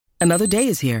Another day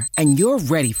is here, and you're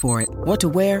ready for it. What to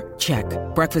wear? Check.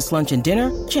 Breakfast, lunch, and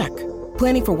dinner? Check.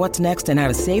 Planning for what's next and how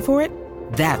to save for it?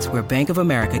 That's where Bank of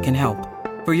America can help.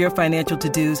 For your financial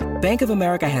to-dos, Bank of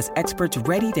America has experts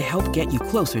ready to help get you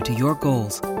closer to your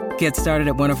goals. Get started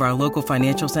at one of our local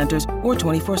financial centers or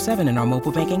 24/7 in our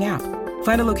mobile banking app.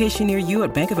 Find a location near you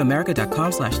at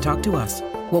bankofamerica.com/talktous.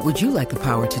 What would you like the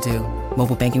power to do?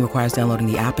 Mobile banking requires downloading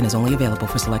the app and is only available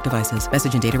for select devices.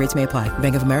 Message and data rates may apply.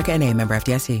 Bank of America N.A., member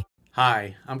FDIC.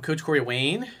 Hi, I'm Coach Corey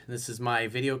Wayne. This is my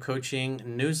video coaching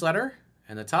newsletter,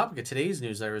 and the topic of today's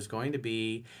newsletter is going to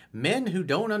be men who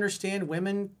don't understand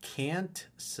women can't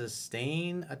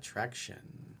sustain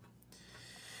attraction.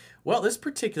 Well, this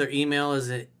particular email is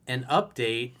an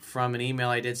update from an email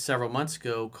I did several months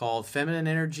ago called Feminine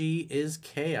Energy is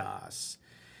Chaos.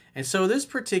 And so this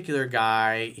particular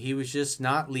guy, he was just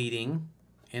not leading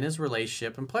in his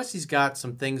relationship, and plus he's got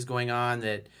some things going on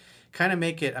that kind of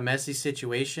make it a messy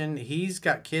situation. He's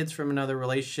got kids from another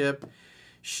relationship.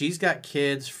 She's got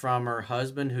kids from her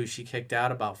husband who she kicked out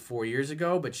about 4 years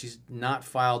ago, but she's not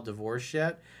filed divorce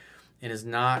yet and is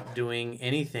not doing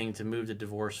anything to move the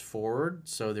divorce forward.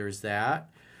 So there's that.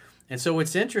 And so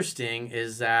what's interesting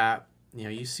is that, you know,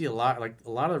 you see a lot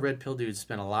of the red pill dudes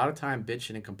spend a lot of time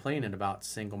bitching and complaining about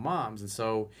single moms. And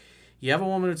so you have a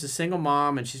woman who's a single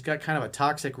mom and she's got kind of a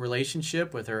toxic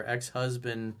relationship with her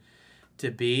ex-husband to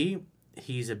be.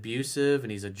 He's abusive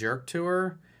and he's a jerk to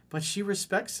her, but she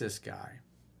respects this guy.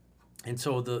 And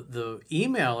so the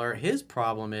emailer, his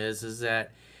problem is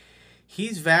that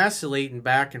he's vacillating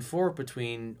back and forth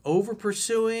between over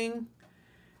pursuing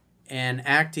and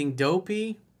acting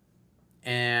dopey,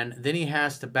 and then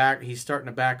he's starting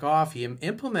to back off. He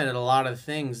implemented a lot of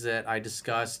things that I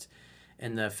discussed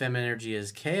in the Feminine Energy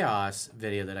is Chaos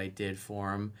video that I did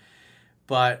for him.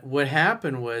 But what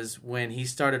happened was when he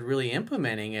started really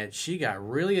implementing it, she got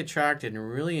really attracted and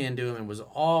really into him and was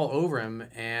all over him,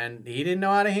 and he didn't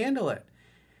know how to handle it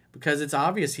because it's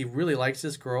obvious he really likes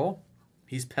this girl.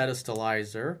 He's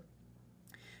pedestalized her.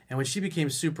 And when she became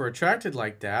super attracted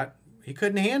like that, he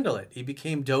couldn't handle it. He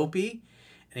became dopey,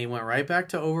 and he went right back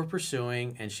to over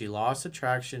pursuing, and she lost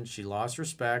attraction. She lost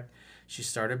respect. She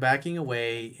started backing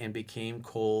away and became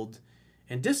cold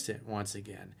and distant once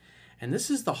again. And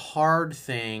this is the hard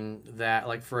thing that,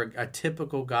 like, for a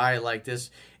typical guy like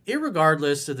this,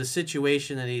 irregardless of the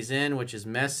situation that he's in, which is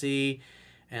messy,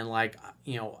 and, like,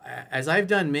 you know, as I've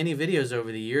done many videos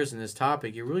over the years in this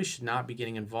topic, you really should not be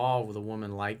getting involved with a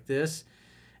woman like this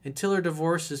until her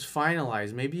divorce is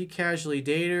finalized. Maybe you casually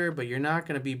date her, but you're not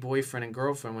going to be boyfriend and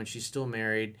girlfriend when she's still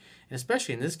married. And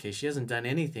especially in this case, she hasn't done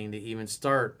anything to even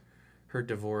start her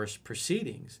divorce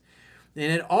proceedings. And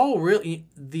it all really,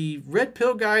 the red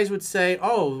pill guys would say,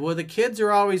 oh, well, the kids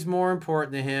are always more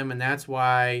important to him, and that's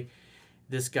why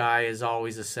this guy is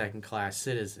always a second-class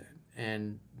citizen.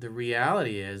 And the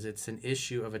reality is it's an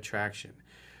issue of attraction.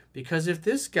 Because if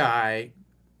this guy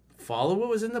followed what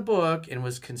was in the book and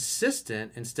was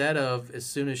consistent, instead of as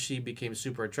soon as she became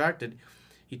super attracted,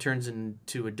 he turns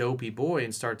into a dopey boy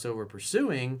and starts over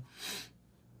pursuing,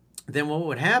 then what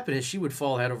would happen is she would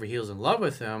fall head over heels in love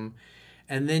with him.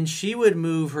 And then she would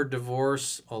move her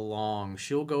divorce along.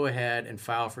 She'll go ahead and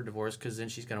file for divorce because then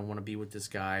she's going to want to be with this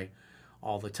guy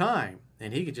all the time.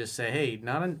 And he could just say, hey,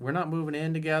 we're not moving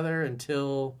in together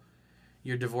until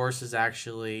your divorce is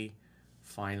actually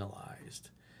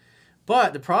finalized.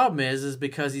 But the problem is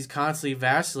because he's constantly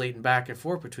vacillating back and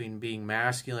forth between being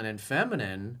masculine and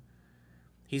feminine,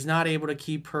 he's not able to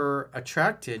keep her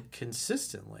attracted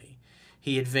consistently.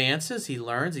 He advances, he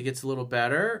learns, he gets a little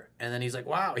better, and then he's like,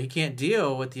 wow, he can't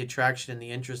deal with the attraction and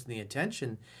the interest and the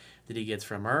attention that he gets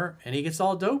from her, and he gets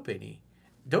all dopey.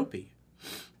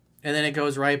 And then it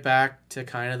goes right back to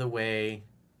kind of the way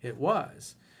it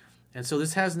was. And so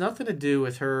this has nothing to do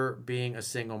with her being a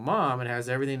single mom. It has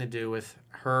everything to do with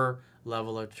her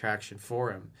level of attraction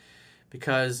for him.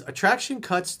 Because attraction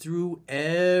cuts through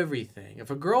everything. If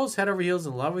a girl's head over heels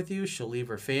in love with you, she'll leave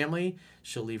her family,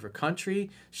 she'll leave her country,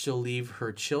 she'll leave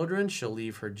her children, she'll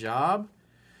leave her job,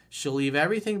 she'll leave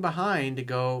everything behind to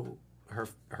go,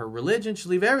 her religion,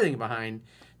 she'll leave everything behind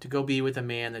to go be with a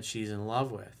man that she's in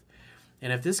love with.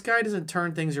 And if this guy doesn't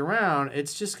turn things around,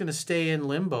 it's just going to stay in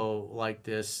limbo like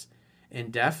this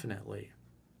indefinitely.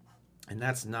 And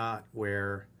that's not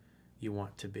where you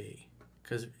want to be.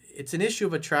 Because it's an issue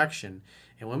of attraction.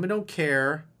 And women don't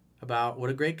care about what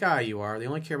a great guy you are. They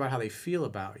only care about how they feel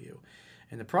about you.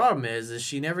 And the problem is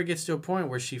she never gets to a point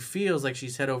where she feels like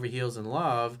she's head over heels in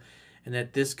love and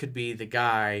that this could be the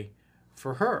guy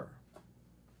for her.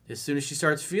 As soon as she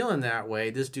starts feeling that way,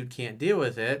 this dude can't deal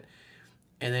with it.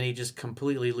 And then he just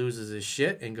completely loses his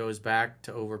shit and goes back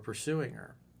to over pursuing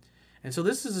her. And so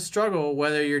this is a struggle,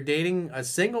 whether you're dating a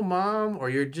single mom or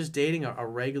you're just dating a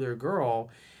regular girl.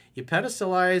 You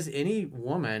pedestalize any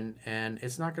woman, and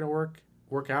it's not going to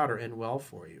work out or end well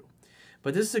for you.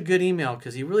 But this is a good email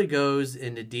because he really goes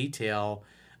into detail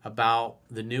about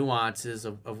the nuances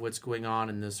of what's going on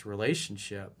in this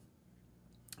relationship.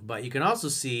 But you can also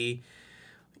see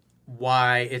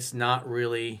why it's not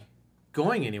really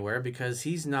going anywhere, because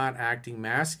he's not acting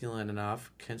masculine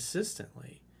enough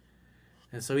consistently.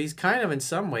 And so he's kind of, in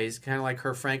some ways, kind of like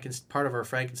part of her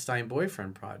Frankenstein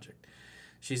boyfriend project.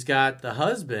 She's got the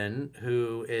husband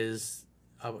who is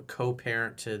a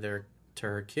co-parent to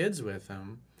her kids with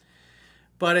him.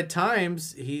 But at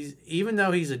times, even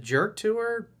though he's a jerk to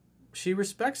her, she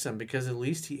respects him because at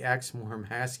least he acts more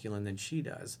masculine than she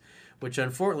does. Which,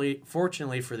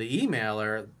 fortunately for the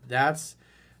emailer, that's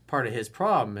part of his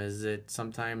problem, is that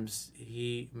sometimes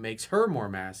he makes her more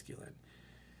masculine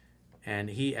and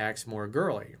he acts more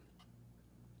girly.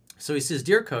 So he says,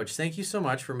 "Dear Coach, thank you so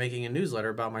much for making a newsletter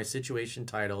about my situation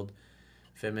titled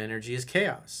Feminine Energy is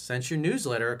Chaos. Since your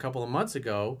newsletter a couple of months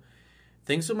ago,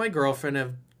 things with my girlfriend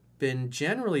have been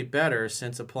generally better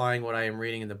since applying what I am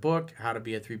reading in the book, How to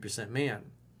Be a 3% Man.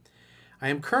 I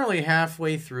am currently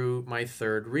halfway through my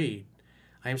third read.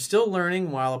 I am still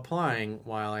learning while applying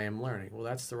while I am learning." Well,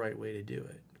 that's the right way to do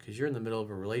it, because you're in the middle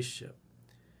of a relationship.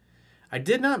 "I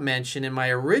did not mention in my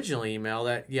original email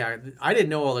that, I didn't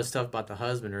know all this stuff about the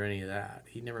husband or any of that.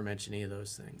 He never mentioned any of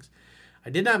those things. I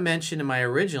did not mention in my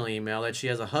original email that she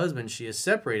has a husband she is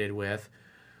separated with,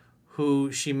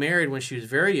 who she married when she was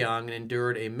very young and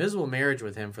endured a miserable marriage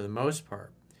with him for the most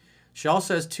part. She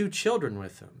also has 2 children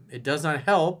with him. It does not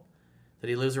help that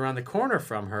he lives around the corner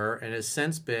from her and has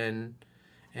since been,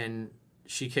 and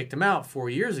she kicked him out 4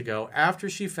 years ago after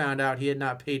she found out he had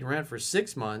not paid rent for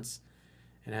 6 months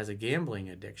and has a gambling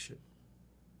addiction.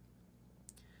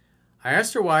 I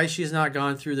asked her why she has not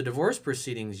gone through the divorce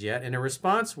proceedings yet, and her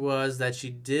response was that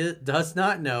she does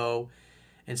not know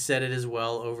and said it is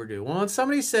well overdue." Well, when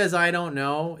somebody says, "I don't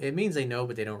know," it means they know,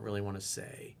 but they don't really want to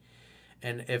say.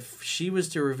 And if she was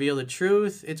to reveal the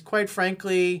truth, it's quite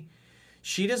frankly,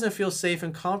 she doesn't feel safe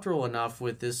and comfortable enough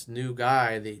with this new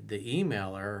guy, the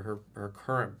emailer, her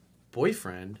current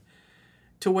boyfriend,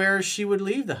 to where she would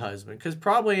leave the husband. Because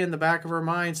probably in the back of her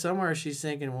mind somewhere, she's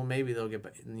thinking, well, maybe they'll get,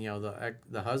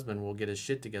 the husband will get his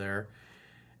shit together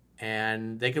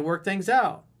and they could work things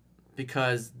out.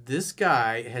 Because this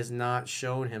guy has not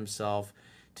shown himself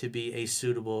to be a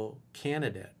suitable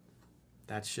candidate.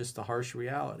 That's just the harsh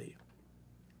reality.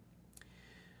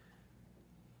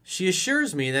 She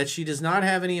assures me that she does not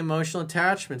have any emotional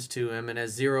attachments to him and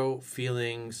has 0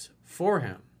 feelings for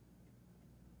him.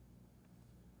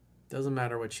 Doesn't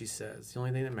matter what she says. The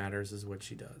only thing that matters is what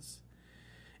she does.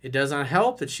 It does not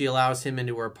help that she allows him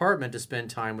into her apartment to spend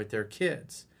time with their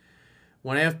kids.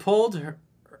 When I have pulled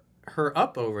her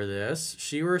up over this,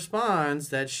 she responds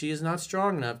that she is not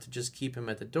strong enough to just keep him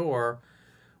at the door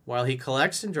while he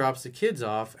collects and drops the kids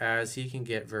off, as he can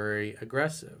get very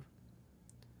aggressive.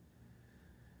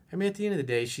 I mean, at the end of the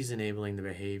day, she's enabling the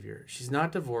behavior. She's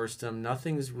not divorced him.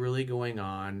 Nothing's really going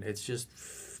on. It's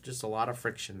just a lot of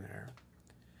friction there.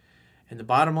 And the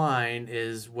bottom line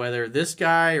is, whether this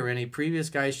guy or any previous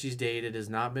guy she's dated has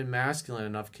not been masculine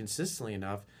enough, consistently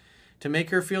enough, to make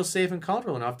her feel safe and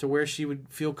comfortable enough to where she would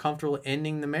feel comfortable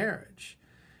ending the marriage.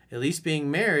 At least being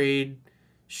married,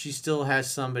 she still has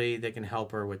somebody that can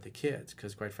help her with the kids,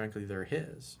 because quite frankly, they're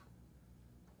his.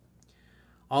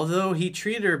 Although he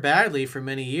treated her badly for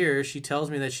many years, she tells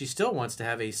me that she still wants to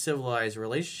have a civilized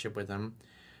relationship with him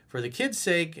for the kids'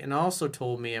 sake, and also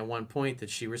told me at one point that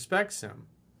she respects him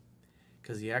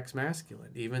because he acts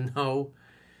masculine, even though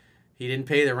he didn't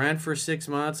pay the rent for 6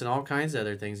 months and all kinds of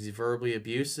other things. He's verbally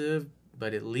abusive,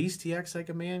 but at least he acts like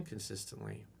a man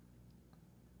consistently.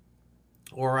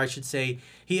 Or I should say,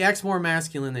 he acts more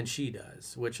masculine than she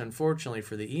does, which unfortunately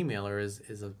for the emailer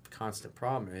is a constant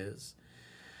problem.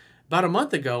 About a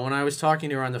month ago, when I was talking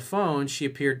to her on the phone, she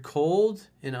appeared cold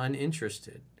and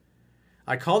uninterested.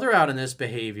 I called her out on this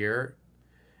behavior,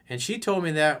 and she told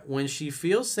me that when she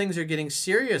feels things are getting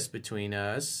serious between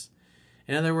us,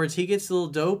 in other words, he gets a little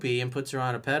dopey and puts her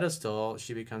on a pedestal,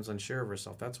 she becomes unsure of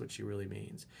herself. That's what she really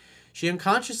means. She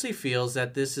unconsciously feels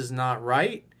that this is not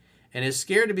right and is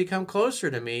scared to become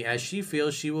closer to me, as she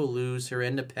feels she will lose her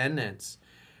independence.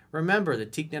 Remember the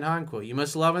Thich Nhat Hanh quote, "You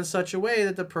must love in such a way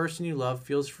that the person you love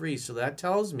feels free." So that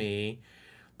tells me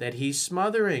that he's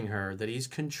smothering her, that he's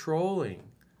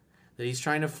controlling, that he's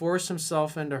trying to force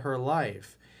himself into her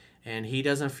life. And he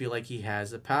doesn't feel like he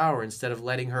has the power. Instead of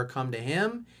letting her come to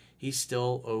him, he's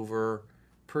still over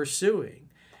pursuing.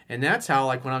 And that's how,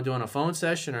 like, when I'm doing a phone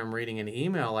session or I'm reading an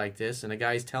email like this and a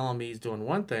guy's telling me he's doing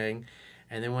one thing,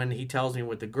 and then when he tells me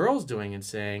what the girl's doing and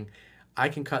saying, I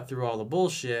can cut through all the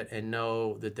bullshit and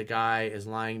know that the guy is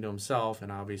lying to himself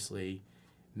and obviously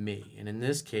me. And in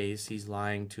this case, he's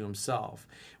lying to himself,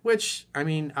 which, I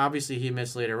mean, obviously he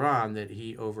admits later on that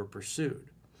he over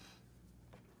pursued,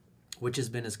 which has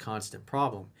been his constant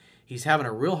problem. He's having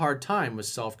a real hard time with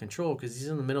self-control because he's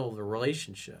in the middle of a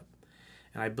relationship.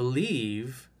 And I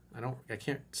believe, I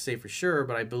can't say for sure,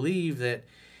 but I believe that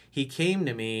he came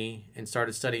to me and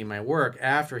started studying my work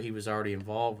after he was already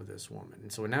involved with this woman.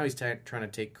 And so now he's trying to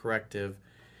take corrective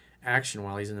action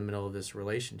while he's in the middle of this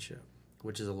relationship,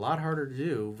 which is a lot harder to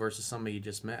do versus somebody you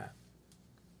just met.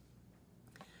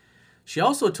 She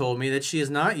also told me that she is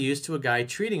not used to a guy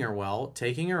treating her well,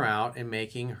 taking her out, and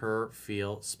making her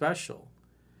feel special.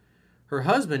 Her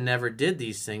husband never did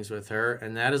these things with her,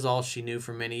 and that is all she knew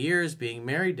for many years being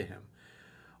married to him.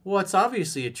 Well, it's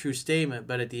obviously a true statement,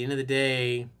 but at the end of the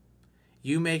day,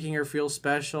 you making her feel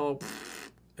special,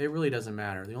 it really doesn't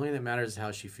matter. The only thing that matters is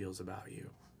how she feels about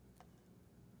you.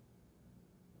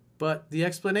 But the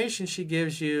explanation she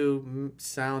gives you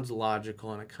sounds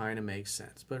logical and it kind of makes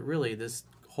sense. But really, this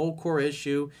whole core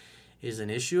issue is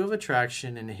an issue of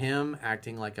attraction and him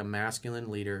acting like a masculine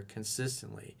leader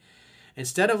consistently.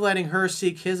 Instead of letting her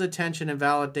seek his attention and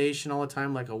validation all the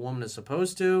time like a woman is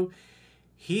supposed to,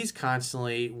 he's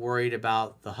constantly worried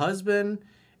about the husband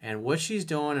and what she's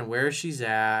doing and where she's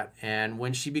at. And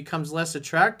when she becomes less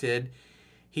attracted,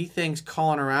 he thinks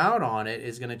calling her out on it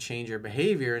is going to change her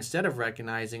behavior instead of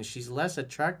recognizing she's less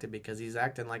attractive because he's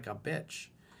acting like a bitch,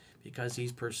 because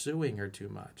he's pursuing her too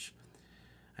much.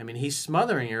 I mean, he's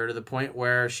smothering her to the point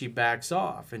where she backs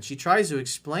off. And she tries to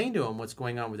explain to him what's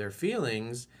going on with her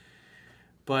feelings.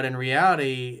 But in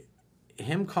reality,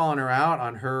 him calling her out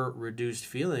on her reduced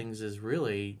feelings is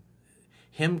really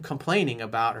him complaining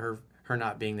about her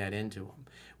not being that into him,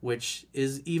 which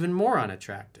is even more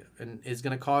unattractive and is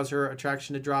going to cause her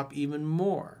attraction to drop even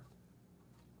more.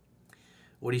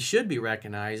 What he should be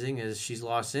recognizing is she's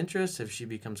lost interest. If she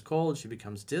becomes cold, she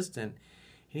becomes distant,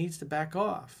 he needs to back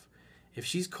off. If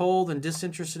she's cold and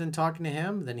disinterested in talking to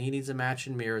him, then he needs to match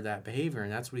and mirror that behavior.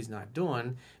 And that's what he's not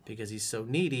doing because he's so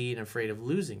needy and afraid of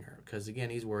losing her. Because, again,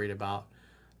 he's worried about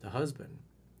the husband.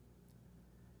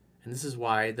 And this is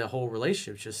why the whole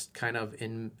relationship's just kind of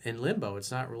in limbo.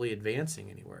 It's not really advancing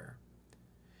anywhere.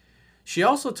 She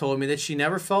also told me that she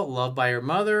never felt loved by her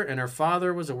mother, and her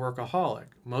father was a workaholic.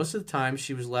 Most of the time,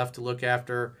 she was left to look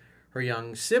after her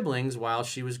young siblings while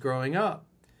she was growing up.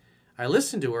 I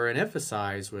listened to her and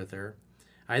emphasized with her.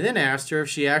 I then asked her if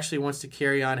she actually wants to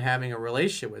carry on having a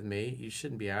relationship with me. You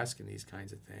shouldn't be asking these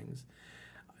kinds of things.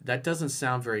 That doesn't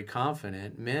sound very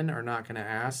confident. Men are not going to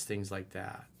ask things like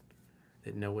that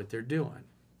know what they're doing.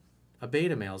 A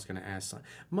beta male is going to ask,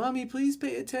 Mommy, please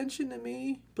pay attention to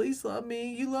me. Please love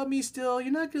me. You love me still.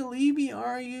 You're not going to leave me,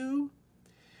 are you?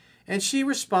 And she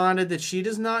responded that she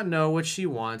does not know what she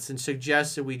wants and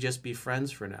suggested we just be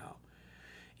friends for now.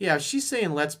 Yeah, if she's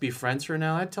saying let's be friends for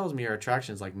now, that tells me her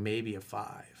attraction is like maybe a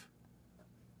 5.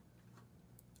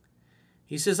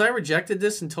 He says, I rejected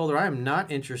this and told her I am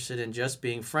not interested in just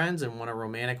being friends and want a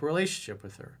romantic relationship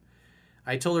with her.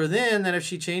 I told her then that if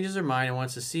she changes her mind and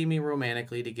wants to see me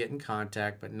romantically, to get in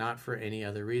contact, but not for any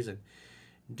other reason.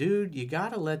 Dude, you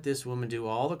got to let this woman do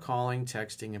all the calling,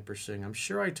 texting, and pursuing. I'm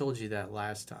sure I told you that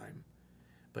last time,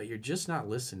 but you're just not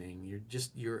listening.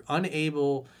 You're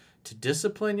unable to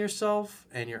discipline yourself,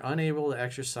 and you're unable to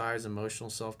exercise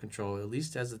emotional self-control, at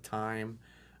least as the time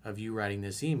of you writing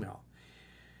this email.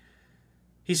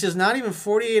 He says, not even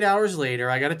 48 hours later,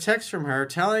 I got a text from her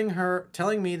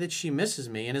telling me that she misses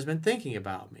me and has been thinking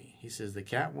about me. He says, the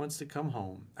cat wants to come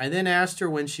home. I then asked her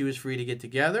when she was free to get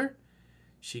together.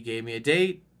 She gave me a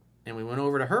date, and we went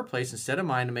over to her place instead of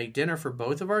mine to make dinner for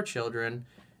both of our children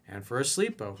and for a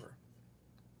sleepover.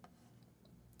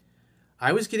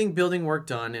 I was getting building work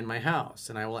done in my house,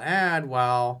 and I will add,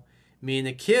 while me and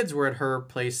the kids were at her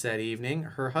place that evening,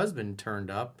 her husband turned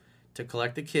up to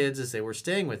collect the kids as they were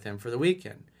staying with him for the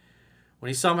weekend. When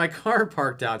he saw my car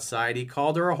parked outside, he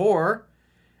called her a whore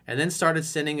and then started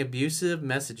sending abusive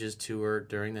messages to her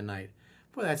during the night.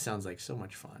 Boy, that sounds like so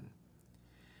much fun.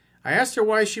 I asked her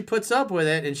why she puts up with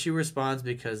it, and she responds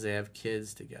because they have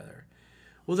kids together.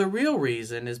 Well, the real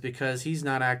reason is because he's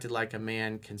not acted like a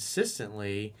man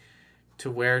consistently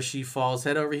to where she falls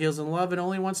head over heels in love and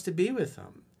only wants to be with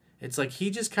him. It's like he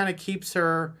just kind of keeps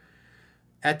her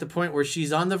at the point where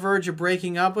she's on the verge of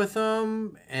breaking up with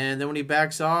him, and then when he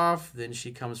backs off, then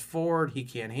she comes forward. He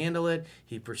can't handle it.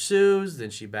 He pursues,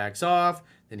 then she backs off,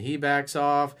 Then he backs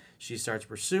off. She starts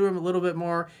pursuing him a little bit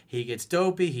more. He gets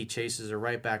dopey. He chases her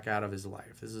right back out of his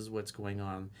life. This is what's going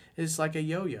on. It's like a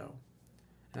yo-yo.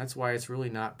 That's why it's really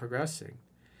not progressing.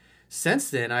 Since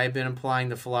then, I have been applying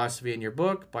the philosophy in your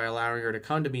book by allowing her to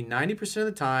come to me 90% of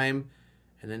the time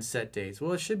and then set dates.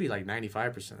 Well, it should be like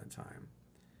 95% of the time.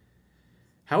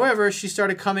 However, she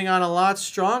started coming on a lot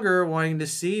stronger, wanting to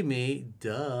see me,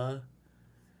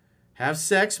 have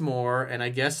sex more, and I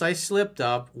guess I slipped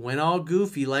up, went all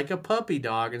goofy like a puppy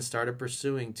dog, and started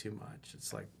pursuing too much.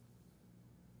 It's like,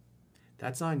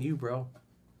 that's on you, bro.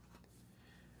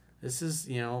 This is,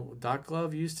 Doc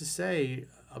Glove used to say,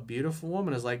 a beautiful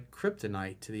woman is like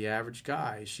kryptonite to the average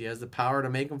guy. She has the power to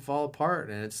make him fall apart.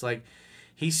 And it's like,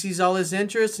 he sees all his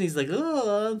interests and he's like,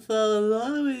 oh, I fell in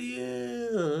love with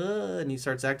you. And he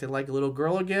starts acting like a little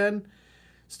girl again,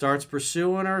 starts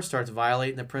pursuing her, starts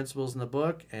violating the principles in the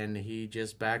book, and he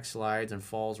just backslides and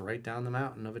falls right down the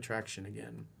mountain of attraction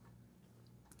again.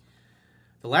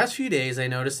 The last few days, I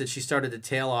noticed that she started to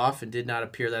tail off and did not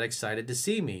appear that excited to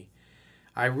see me.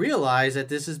 I realize that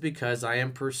this is because I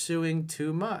am pursuing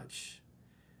too much.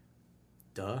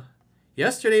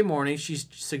 Yesterday morning, she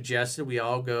suggested we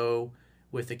all go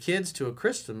with the kids to a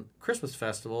Christmas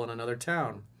festival in another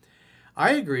town.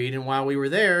 I agreed, and while we were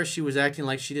there, she was acting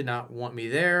like she did not want me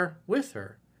there with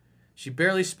her. She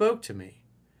barely spoke to me.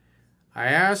 I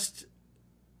asked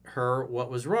her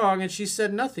what was wrong, and she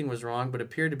said nothing was wrong, but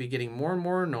appeared to be getting more and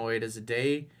more annoyed as the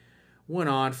day went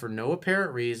on for no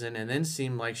apparent reason, and then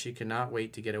seemed like she could not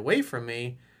wait to get away from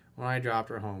me when I dropped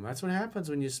her home. That's what happens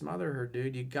when you smother her,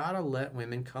 dude. You gotta let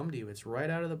women come to you. It's right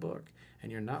out of the book,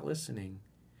 and you're not listening.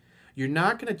 You're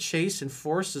not going to chase and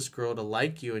force this girl to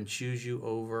like you and choose you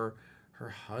over her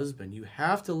husband. You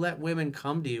have to let women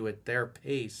come to you at their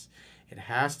pace. It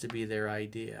has to be their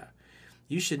idea.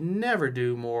 You should never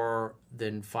do more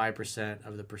than 5%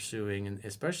 of the pursuing, and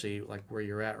especially like where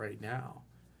you're at right now.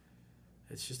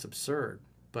 It's just absurd.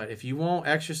 But if you won't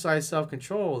exercise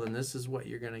self-control, then this is what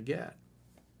you're going to get.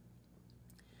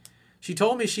 She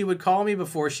told me she would call me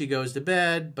before she goes to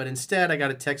bed, but instead I got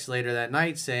a text later that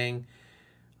night saying,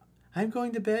 I'm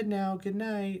going to bed now. Good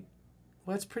night.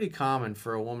 Well, that's pretty common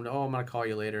for a woman to, I'm going to call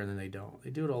you later, and then they don't.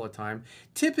 They do it all the time.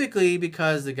 Typically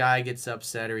because the guy gets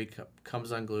upset or he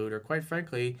comes unglued, or quite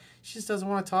frankly, she just doesn't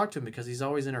want to talk to him because he's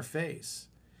always in her face.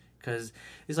 Because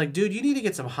it's like, dude, you need to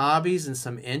get some hobbies and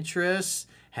some interests.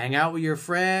 Hang out with your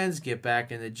friends. Get back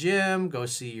in the gym. Go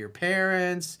see your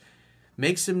parents.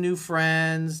 Make some new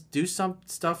friends. Do some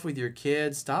stuff with your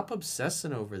kids. Stop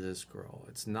obsessing over this girl.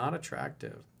 It's not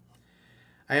attractive.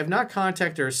 I have not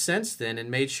contacted her since then and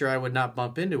made sure I would not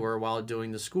bump into her while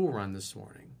doing the school run this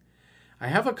morning. I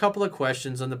have a couple of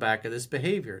questions on the back of this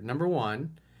behavior. Number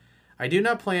one, I do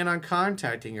not plan on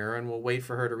contacting her and will wait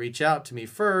for her to reach out to me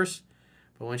first.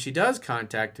 But when she does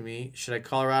contact me, should I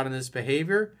call her out on this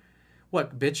behavior?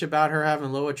 What, bitch about her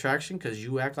having low attraction because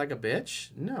you act like a bitch?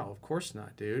 No, of course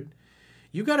not, dude.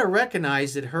 You got to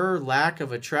recognize that her lack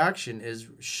of attraction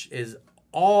is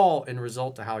all in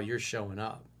result to how you're showing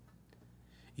up.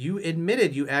 You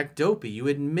admitted you act dopey. You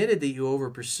admitted that you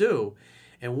over pursue.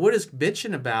 And what is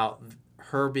bitching about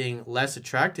her being less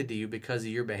attracted to you because of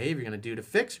your behavior going to do to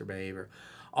fix her behavior?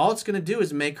 All it's going to do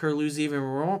is make her lose even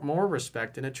more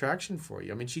respect and attraction for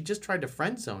you. I mean, she just tried to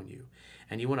friend zone you.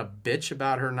 And you want to bitch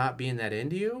about her not being that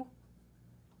into you?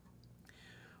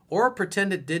 Or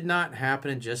pretend it did not happen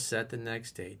and just set the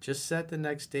next date. Just set the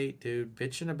next date, dude.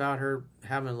 Bitching about her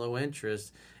having low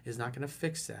interest is not going to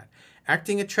fix that.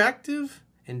 Acting attractive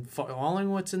and following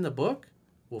what's in the book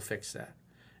will fix that.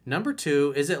 Number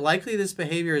two, is it likely this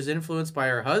behavior is influenced by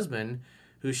her husband,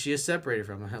 who she is separated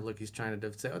from? Look, he's trying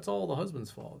to say it's all the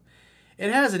husband's fault.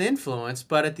 It has an influence,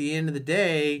 but at the end of the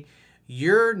day,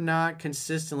 you're not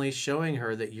consistently showing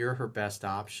her that you're her best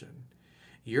option.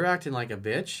 You're acting like a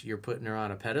bitch, you're putting her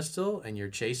on a pedestal, and you're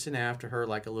chasing after her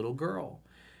like a little girl.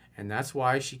 And that's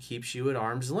why she keeps you at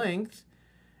arm's length.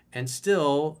 And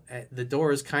still, the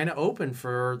door is kind of open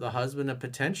for the husband to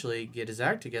potentially get his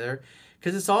act together,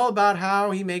 because it's all about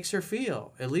how he makes her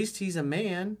feel. At least he's a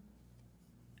man.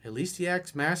 At least he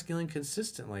acts masculine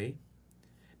consistently.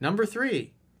 Number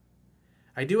three,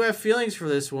 I do have feelings for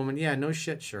this woman. Yeah, no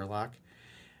shit, Sherlock.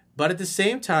 But at the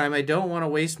same time, I don't want to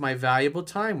waste my valuable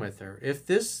time with her.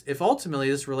 If ultimately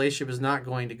this relationship is not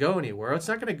going to go anywhere, it's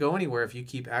not going to go anywhere if you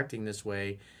keep acting this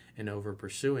way and over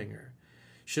pursuing her.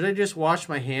 Should I just wash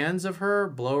my hands of her,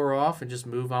 blow her off, and just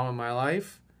move on with my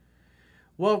life?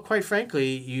 Well, quite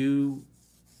frankly, you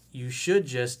should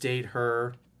just date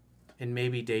her and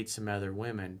maybe date some other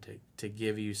women to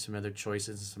give you some other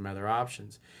choices and some other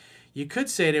options. You could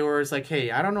say to her, it's like,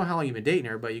 hey, I don't know how long you've been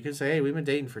dating her, but you could say, hey, we've been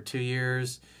dating for 2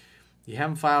 years. You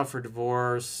haven't filed for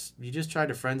divorce. You just tried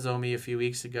to friend zone me a few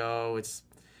weeks ago.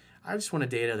 I just want to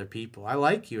date other people. I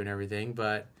like you and everything,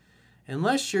 but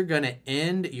unless you're going to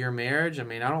end your marriage, I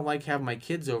mean, I don't like having my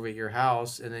kids over at your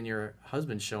house and then your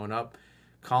husband showing up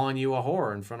calling you a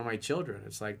whore in front of my children.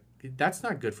 It's like, that's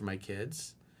not good for my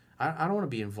kids. I don't want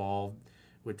to be involved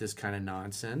with this kind of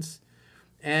nonsense.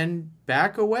 And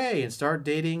back away and start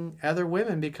dating other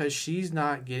women because she's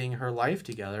not getting her life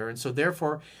together. And so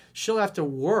therefore, she'll have to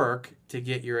work to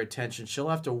get your attention. She'll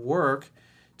have to work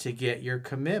to get your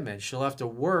commitment. She'll have to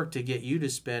work to get you to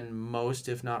spend most,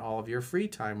 if not all, of your free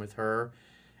time with her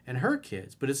and her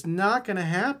kids. But it's not going to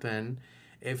happen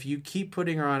if you keep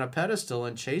putting her on a pedestal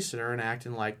and chasing her and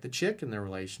acting like the chick in the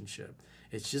relationship.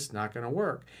 It's just not going to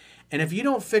work. And if you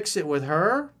don't fix it with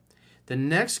her, the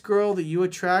next girl that you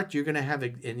attract, you're going to have,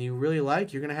 and you really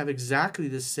like, you're going to have exactly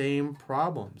the same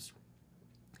problems.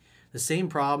 The same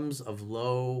problems of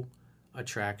low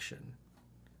attraction.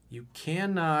 You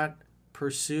cannot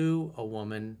pursue a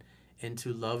woman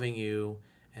into loving you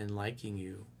and liking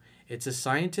you. It's a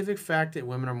scientific fact that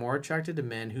women are more attracted to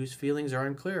men whose feelings are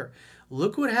unclear.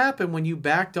 Look what happened when you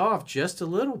backed off just a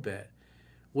little bit.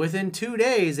 Within 2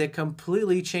 days, it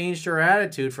completely changed her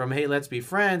attitude from, hey, let's be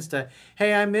friends, to,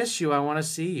 hey, I miss you, I want to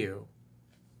see you.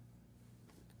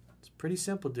 It's pretty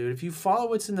simple, dude. If you follow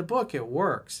what's in the book, it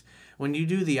works. When you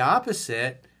do the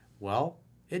opposite, well,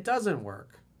 it doesn't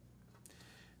work.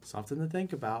 Something to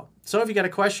think about. So if you got a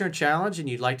question or challenge and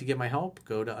you'd like to get my help,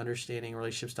 go to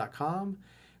understandingrelationships.com,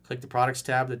 click the products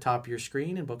tab at the top of your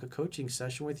screen, and book a coaching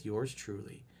session with yours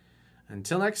truly.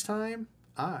 Until next time,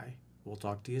 I will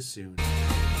talk to you soon.